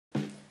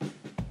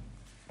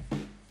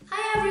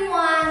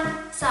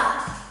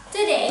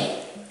Today,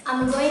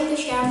 I'm going to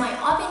share my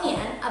opinion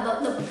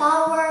about the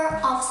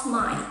power of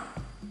smile.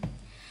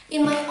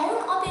 In my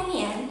own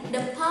opinion,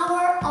 the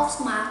power of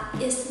smile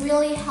is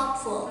really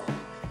helpful.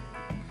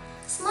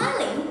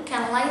 Smiling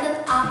can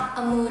lighten up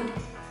a mood,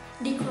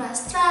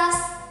 decrease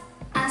stress,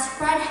 and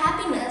spread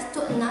happiness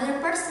to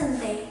another person's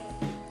day.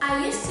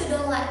 I used to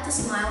don't like to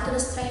smile to the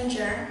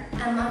stranger,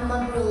 and my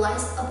mom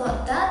realized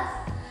about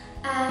that,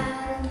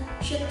 and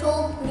she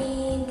told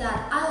me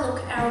that I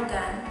look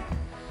arrogant.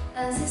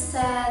 And she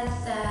said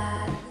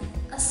that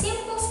a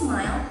simple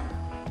smile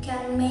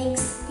can make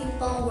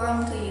people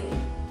warm to you.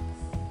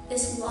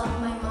 Is what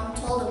my mom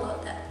told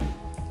about that.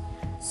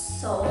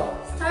 So,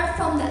 start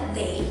from that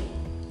day,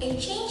 I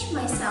changed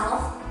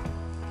myself.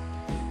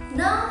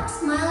 Now,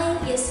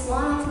 smiling is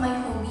one of my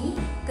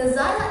hobby because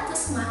I like to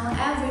smile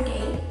every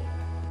day.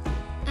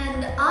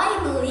 And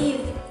I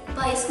believe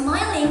by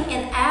smiling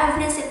in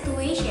every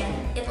situation,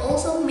 it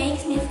also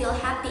makes me feel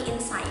happy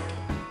inside.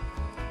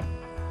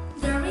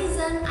 The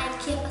reason I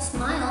keep a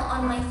smile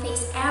on my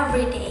face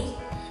every day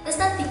is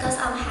not because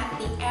I'm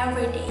happy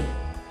every day,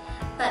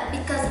 but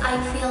because I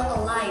feel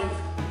alive.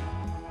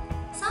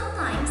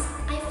 Sometimes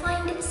I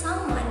find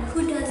someone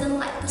who doesn't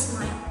like to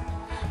smile,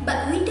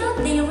 but without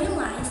they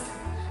realize,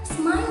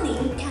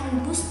 smiling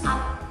can boost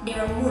up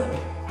their mood.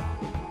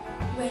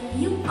 When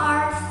you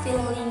are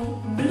feeling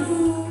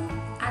blue,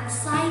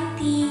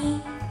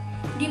 anxiety,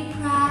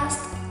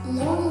 depressed,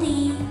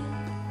 lonely,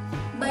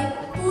 by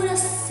put a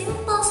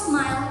simple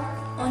smile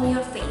on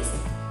your face,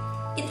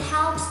 it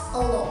helps a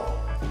lot.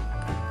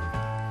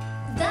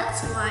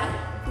 That's why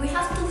we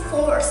have to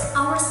force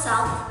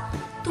ourselves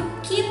to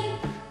keep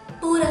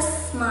put a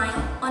smile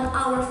on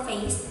our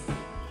face.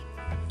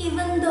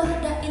 Even though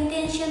the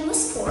intention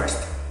was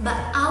forced, but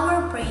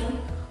our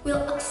brain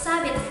will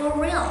accept it for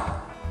real.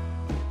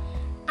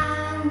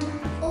 And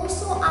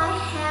also I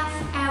have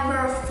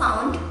ever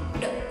found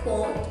the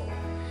quote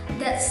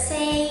that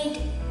said,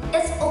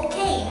 "It's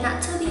okay not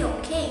to be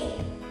okay."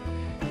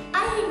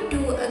 I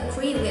do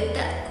agree with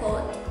that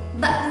quote,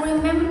 but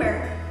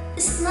remember,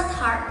 it's not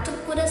hard to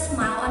put a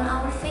smile on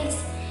our face.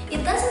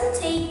 It doesn't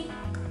take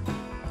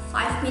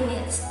 5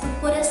 minutes to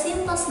put a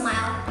simple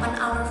smile on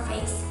our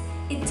face.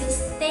 It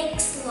just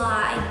takes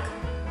like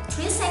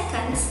 3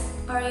 seconds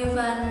or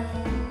even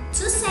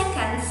 2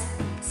 seconds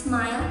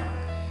smile,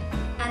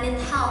 and it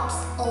helps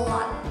a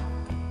lot.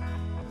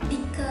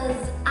 Because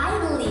I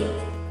believe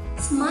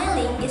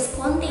smiling is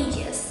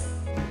contagious,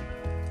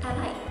 and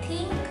I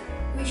think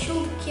we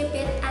should keep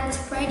it and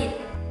spread it.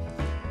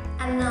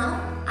 And now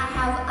I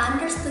have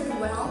understood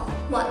well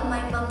what my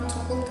mom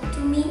told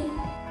to me,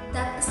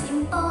 that a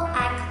simple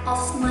act of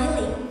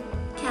smiling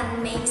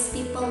can make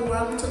people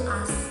warm to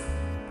us.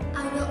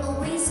 I will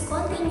always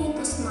continue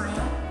to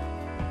smile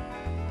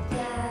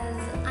because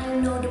I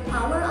know the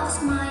power of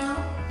smile,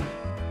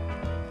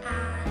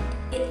 and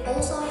it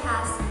also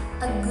has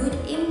a good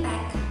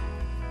impact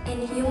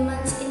in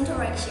humans'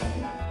 interaction.